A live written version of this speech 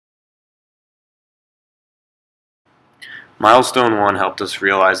Milestone 1 helped us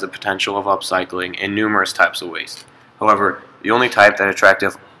realize the potential of upcycling in numerous types of waste. However, the only type that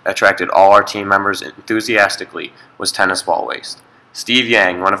attracted all our team members enthusiastically was tennis ball waste. Steve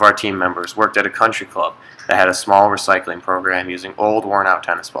Yang, one of our team members, worked at a country club that had a small recycling program using old, worn-out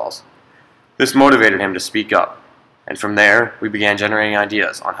tennis balls. This motivated him to speak up, and from there, we began generating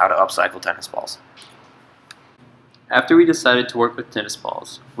ideas on how to upcycle tennis balls. After we decided to work with tennis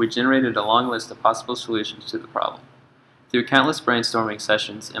balls, we generated a long list of possible solutions to the problem. Through countless brainstorming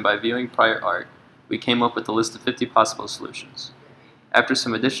sessions and by viewing prior art, we came up with a list of 50 possible solutions. After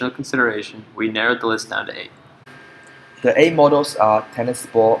some additional consideration, we narrowed the list down to 8. The 8 models are tennis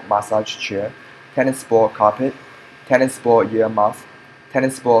ball massage chair, tennis ball carpet, tennis ball earmuff,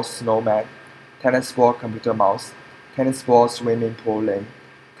 tennis ball snowman, tennis ball computer mouse, tennis ball swimming pool lane,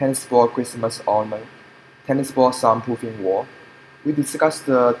 tennis ball Christmas ornament, tennis ball soundproofing wall. We discussed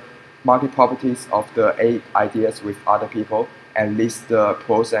the market properties of the 8 ideas with other people and list the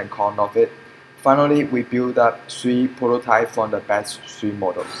pros and cons of it. Finally, we built up 3 prototypes from the best 3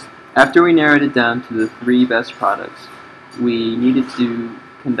 models. After we narrowed it down to the 3 best products, we needed to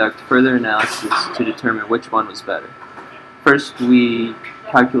conduct further analysis to determine which one was better. First, we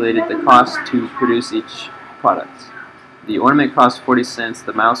calculated the cost to produce each product. The ornament cost 40 cents,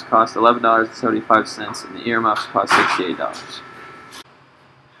 the mouse cost $11.75, and the earmuffs cost $68.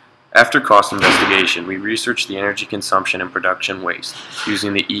 After cost investigation, we researched the energy consumption and production waste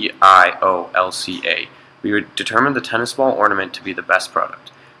using the EIOLCA. We determined the tennis ball ornament to be the best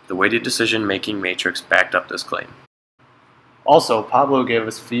product. The weighted decision-making matrix backed up this claim. Also, Pablo gave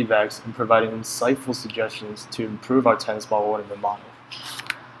us feedbacks and provided insightful suggestions to improve our tennis ball ornament model.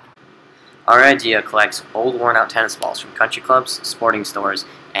 Our idea collects old worn-out tennis balls from country clubs, sporting stores,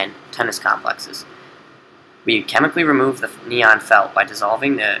 and tennis complexes. We chemically remove the neon felt by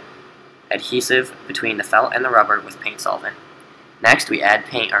dissolving the adhesive between the felt and the rubber with paint solvent. Next, we add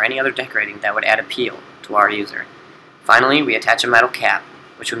paint or any other decorating that would add appeal to our user. Finally, we attach a metal cap,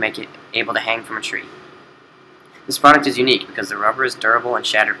 which would make it able to hang from a tree. This product is unique because the rubber is durable and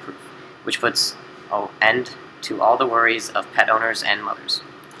shatterproof, which puts an end to all the worries of pet owners and mothers.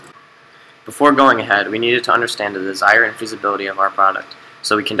 Before going ahead, we needed to understand the desire and feasibility of our product,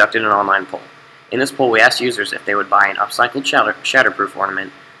 so we conducted an online poll. In this poll, we asked users if they would buy an upcycled shatterproof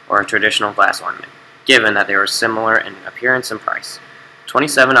ornament or a traditional glass ornament, given that they were similar in appearance and price.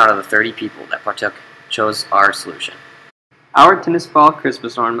 27 out of the 30 people that partook chose our solution. Our tennis ball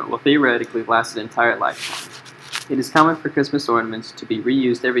Christmas ornament will theoretically last an entire lifetime. It is common for Christmas ornaments to be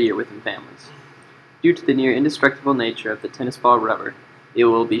reused every year within families. Due to the near indestructible nature of the tennis ball rubber, it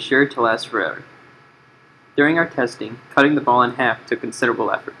will be sure to last forever. During our testing, cutting the ball in half took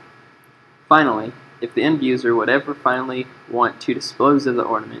considerable effort. Finally, if the end user would ever finally want to dispose of the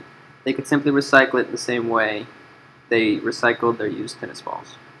ornament, they could simply recycle it the same way they recycled their used tennis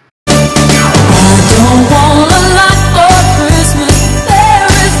balls.